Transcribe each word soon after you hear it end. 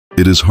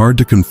It is hard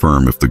to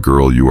confirm if the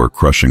girl you are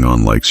crushing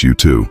on likes you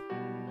too.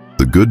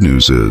 The good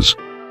news is,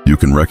 you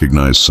can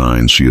recognize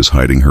signs she is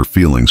hiding her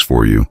feelings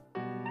for you.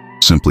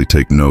 Simply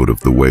take note of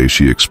the way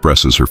she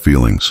expresses her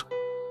feelings.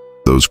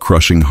 Those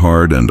crushing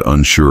hard and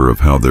unsure of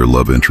how their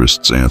love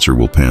interest's answer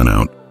will pan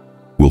out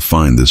will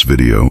find this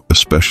video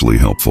especially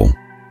helpful.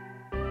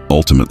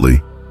 Ultimately,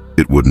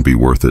 it wouldn't be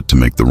worth it to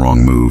make the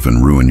wrong move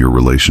and ruin your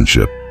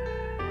relationship.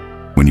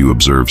 When you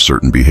observe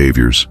certain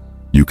behaviors,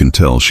 you can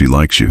tell she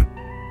likes you.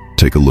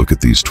 Take a look at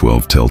these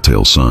 12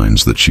 telltale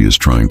signs that she is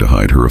trying to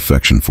hide her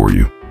affection for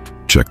you.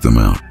 Check them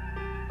out.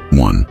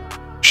 1.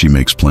 She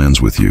makes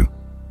plans with you.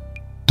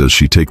 Does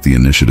she take the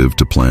initiative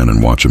to plan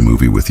and watch a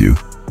movie with you?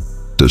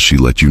 Does she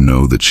let you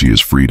know that she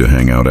is free to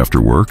hang out after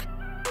work?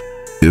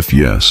 If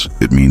yes,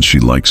 it means she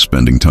likes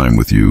spending time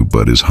with you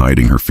but is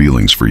hiding her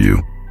feelings for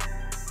you.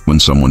 When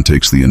someone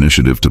takes the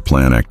initiative to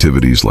plan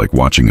activities like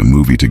watching a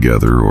movie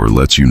together or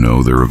lets you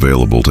know they're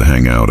available to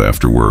hang out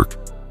after work,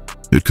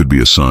 it could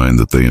be a sign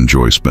that they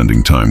enjoy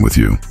spending time with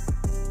you.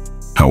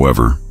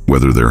 However,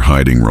 whether they're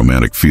hiding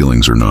romantic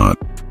feelings or not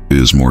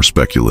is more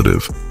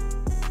speculative.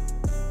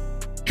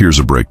 Here's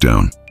a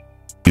breakdown.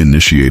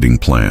 Initiating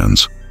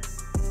plans.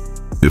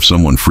 If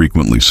someone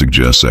frequently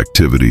suggests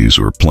activities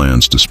or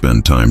plans to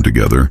spend time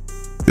together,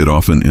 it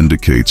often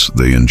indicates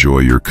they enjoy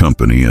your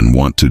company and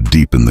want to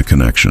deepen the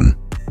connection.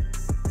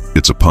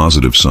 It's a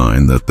positive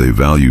sign that they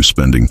value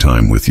spending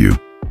time with you.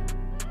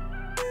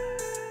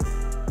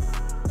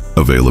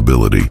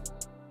 Availability.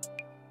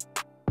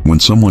 When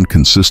someone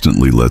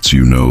consistently lets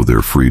you know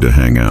they're free to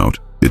hang out,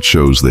 it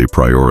shows they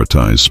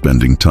prioritize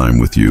spending time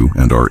with you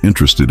and are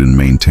interested in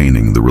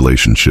maintaining the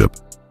relationship.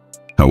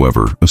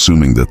 However,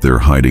 assuming that they're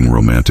hiding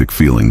romantic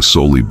feelings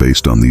solely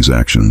based on these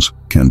actions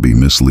can be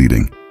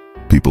misleading.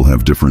 People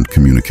have different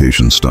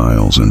communication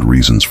styles and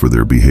reasons for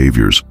their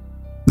behaviors.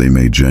 They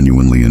may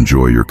genuinely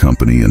enjoy your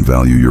company and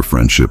value your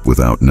friendship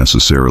without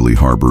necessarily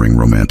harboring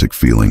romantic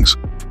feelings.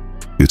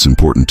 It's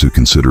important to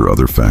consider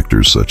other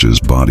factors such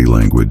as body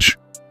language,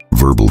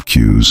 verbal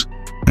cues,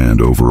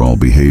 and overall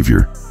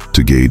behavior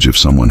to gauge if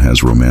someone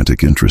has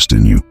romantic interest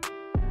in you.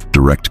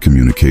 Direct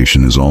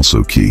communication is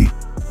also key.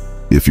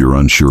 If you're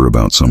unsure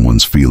about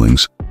someone's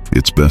feelings,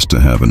 it's best to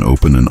have an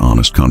open and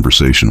honest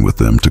conversation with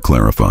them to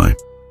clarify.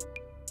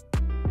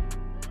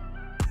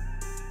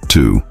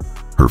 2.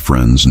 Her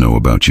friends know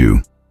about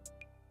you.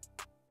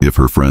 If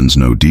her friends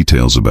know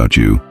details about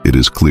you, it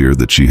is clear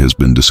that she has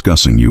been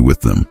discussing you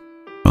with them.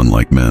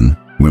 Unlike men,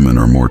 women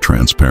are more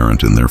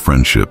transparent in their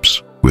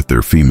friendships with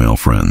their female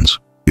friends.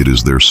 It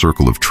is their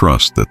circle of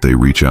trust that they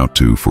reach out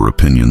to for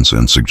opinions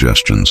and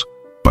suggestions.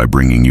 By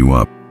bringing you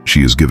up,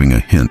 she is giving a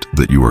hint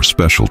that you are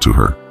special to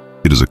her.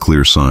 It is a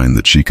clear sign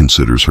that she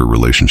considers her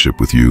relationship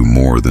with you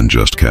more than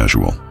just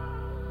casual.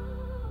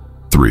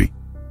 3.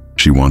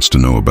 She wants to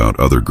know about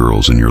other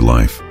girls in your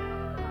life.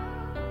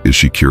 Is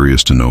she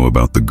curious to know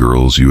about the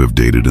girls you have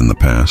dated in the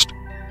past?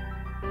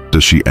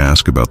 Does she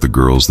ask about the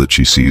girls that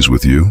she sees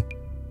with you?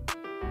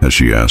 Has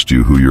she asked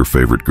you who your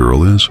favorite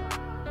girl is?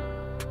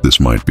 This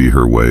might be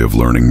her way of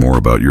learning more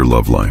about your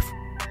love life.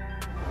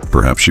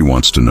 Perhaps she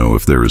wants to know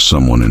if there is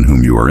someone in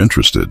whom you are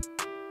interested.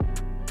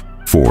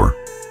 4.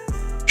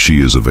 She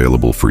is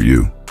available for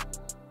you.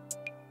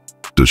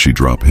 Does she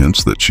drop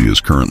hints that she is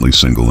currently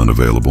single and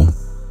available?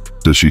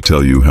 Does she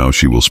tell you how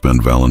she will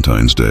spend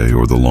Valentine's Day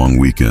or the long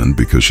weekend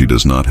because she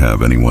does not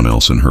have anyone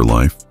else in her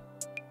life?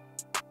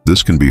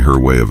 This can be her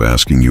way of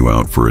asking you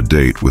out for a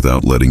date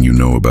without letting you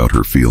know about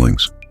her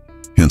feelings.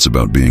 Hints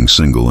about being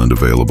single and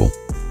available.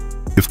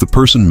 If the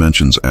person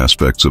mentions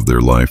aspects of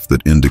their life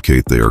that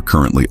indicate they are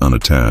currently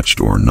unattached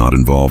or not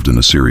involved in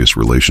a serious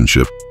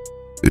relationship,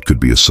 it could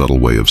be a subtle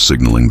way of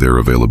signaling their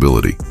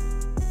availability.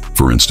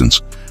 For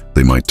instance,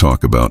 they might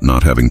talk about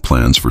not having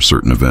plans for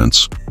certain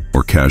events,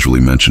 or casually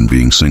mention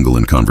being single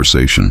in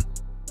conversation,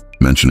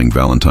 mentioning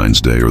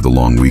Valentine's Day or the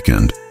long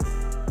weekend.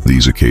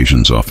 These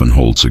occasions often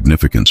hold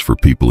significance for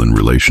people in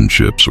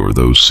relationships or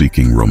those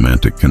seeking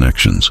romantic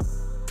connections.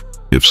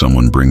 If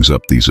someone brings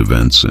up these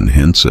events and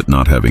hints at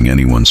not having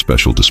anyone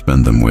special to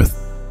spend them with,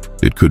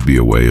 it could be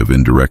a way of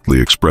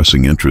indirectly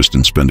expressing interest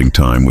in spending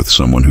time with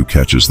someone who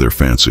catches their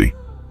fancy.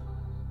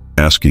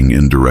 Asking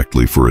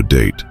indirectly for a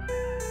date.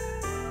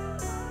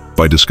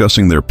 By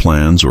discussing their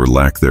plans or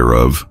lack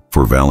thereof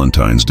for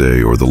Valentine's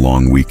Day or the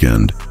long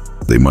weekend,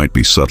 they might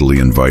be subtly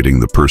inviting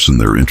the person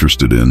they're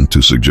interested in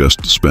to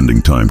suggest spending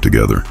time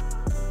together.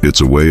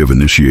 It's a way of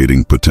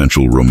initiating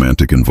potential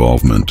romantic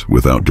involvement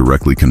without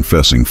directly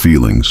confessing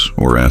feelings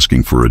or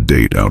asking for a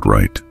date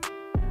outright.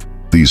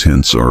 These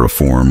hints are a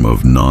form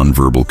of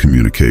nonverbal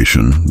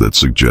communication that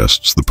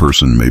suggests the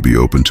person may be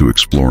open to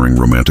exploring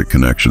romantic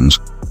connections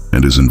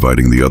and is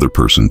inviting the other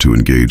person to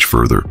engage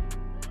further.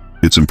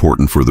 It's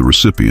important for the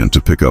recipient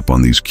to pick up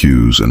on these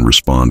cues and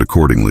respond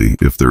accordingly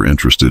if they're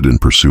interested in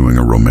pursuing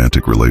a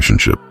romantic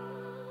relationship.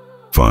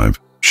 5.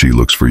 She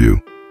looks for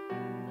you.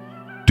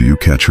 Do you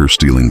catch her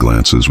stealing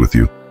glances with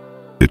you?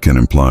 It can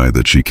imply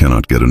that she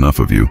cannot get enough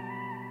of you.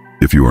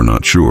 If you are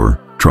not sure,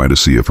 try to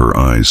see if her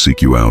eyes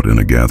seek you out in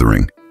a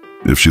gathering.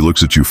 If she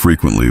looks at you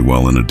frequently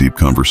while in a deep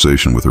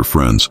conversation with her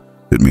friends,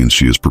 It means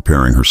she is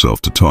preparing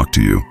herself to talk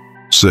to you.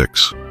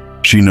 6.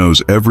 She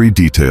knows every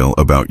detail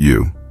about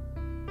you.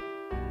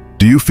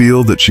 Do you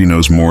feel that she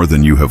knows more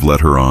than you have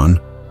let her on?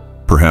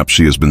 Perhaps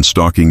she has been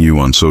stalking you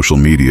on social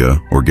media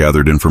or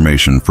gathered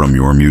information from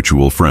your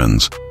mutual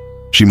friends.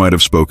 She might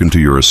have spoken to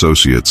your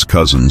associates,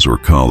 cousins, or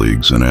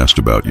colleagues and asked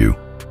about you.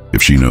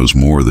 If she knows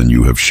more than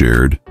you have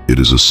shared, it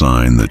is a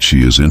sign that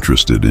she is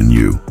interested in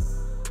you.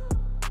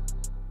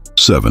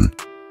 7.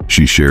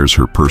 She shares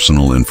her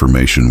personal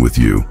information with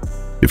you.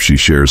 If she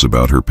shares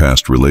about her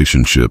past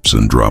relationships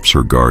and drops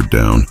her guard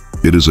down,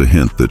 it is a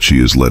hint that she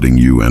is letting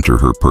you enter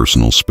her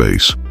personal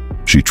space.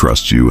 She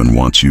trusts you and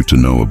wants you to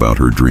know about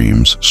her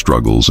dreams,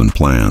 struggles, and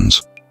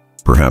plans.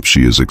 Perhaps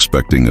she is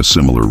expecting a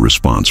similar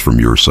response from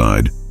your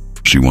side.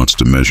 She wants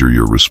to measure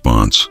your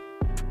response,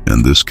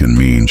 and this can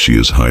mean she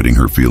is hiding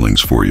her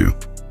feelings for you.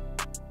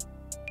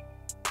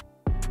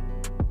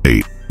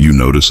 8. You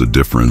notice a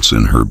difference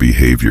in her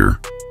behavior.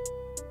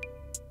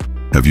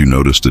 Have you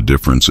noticed a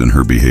difference in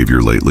her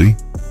behavior lately?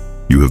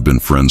 You have been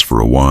friends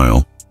for a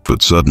while,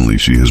 but suddenly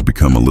she has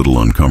become a little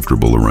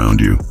uncomfortable around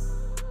you.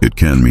 It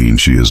can mean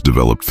she has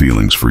developed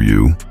feelings for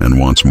you and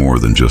wants more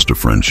than just a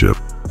friendship.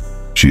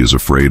 She is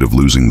afraid of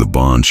losing the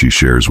bond she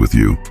shares with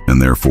you,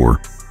 and therefore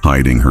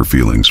hiding her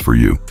feelings for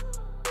you.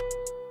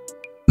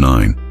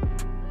 9.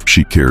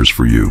 She cares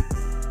for you.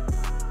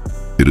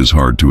 It is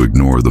hard to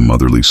ignore the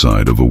motherly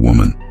side of a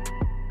woman.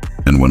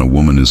 And when a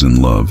woman is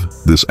in love,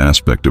 this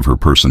aspect of her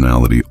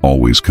personality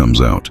always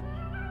comes out.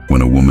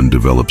 When a woman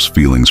develops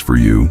feelings for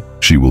you,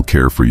 she will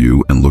care for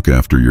you and look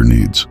after your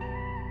needs.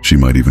 She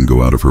might even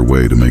go out of her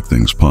way to make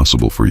things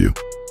possible for you.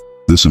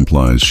 This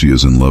implies she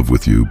is in love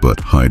with you but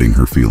hiding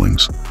her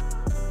feelings.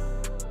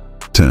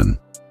 10.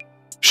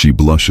 She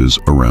blushes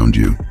around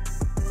you.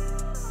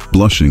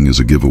 Blushing is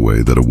a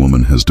giveaway that a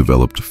woman has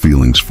developed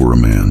feelings for a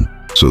man,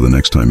 so the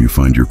next time you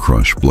find your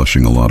crush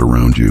blushing a lot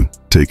around you,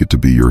 take it to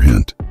be your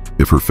hint.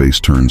 If her face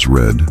turns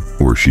red,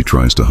 or she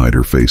tries to hide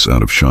her face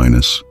out of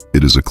shyness,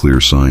 it is a clear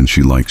sign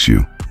she likes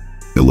you.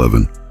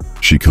 11.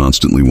 She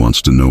constantly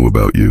wants to know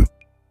about you.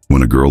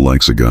 When a girl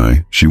likes a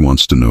guy, she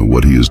wants to know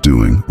what he is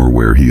doing or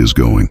where he is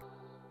going.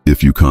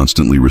 If you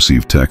constantly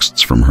receive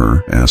texts from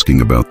her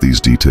asking about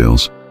these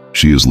details,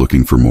 she is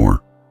looking for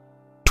more.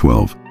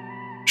 12.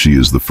 She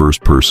is the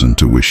first person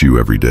to wish you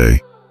every day,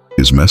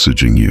 is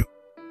messaging you.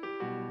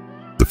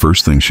 The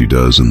first thing she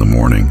does in the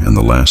morning and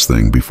the last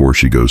thing before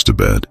she goes to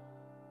bed.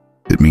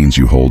 It means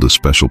you hold a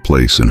special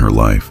place in her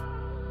life,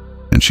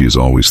 and she is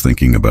always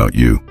thinking about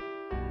you.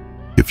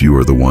 If you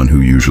are the one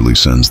who usually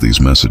sends these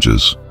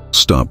messages,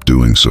 stop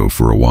doing so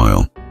for a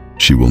while.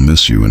 She will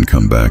miss you and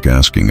come back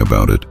asking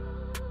about it.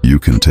 You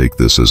can take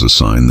this as a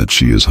sign that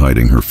she is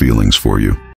hiding her feelings for you.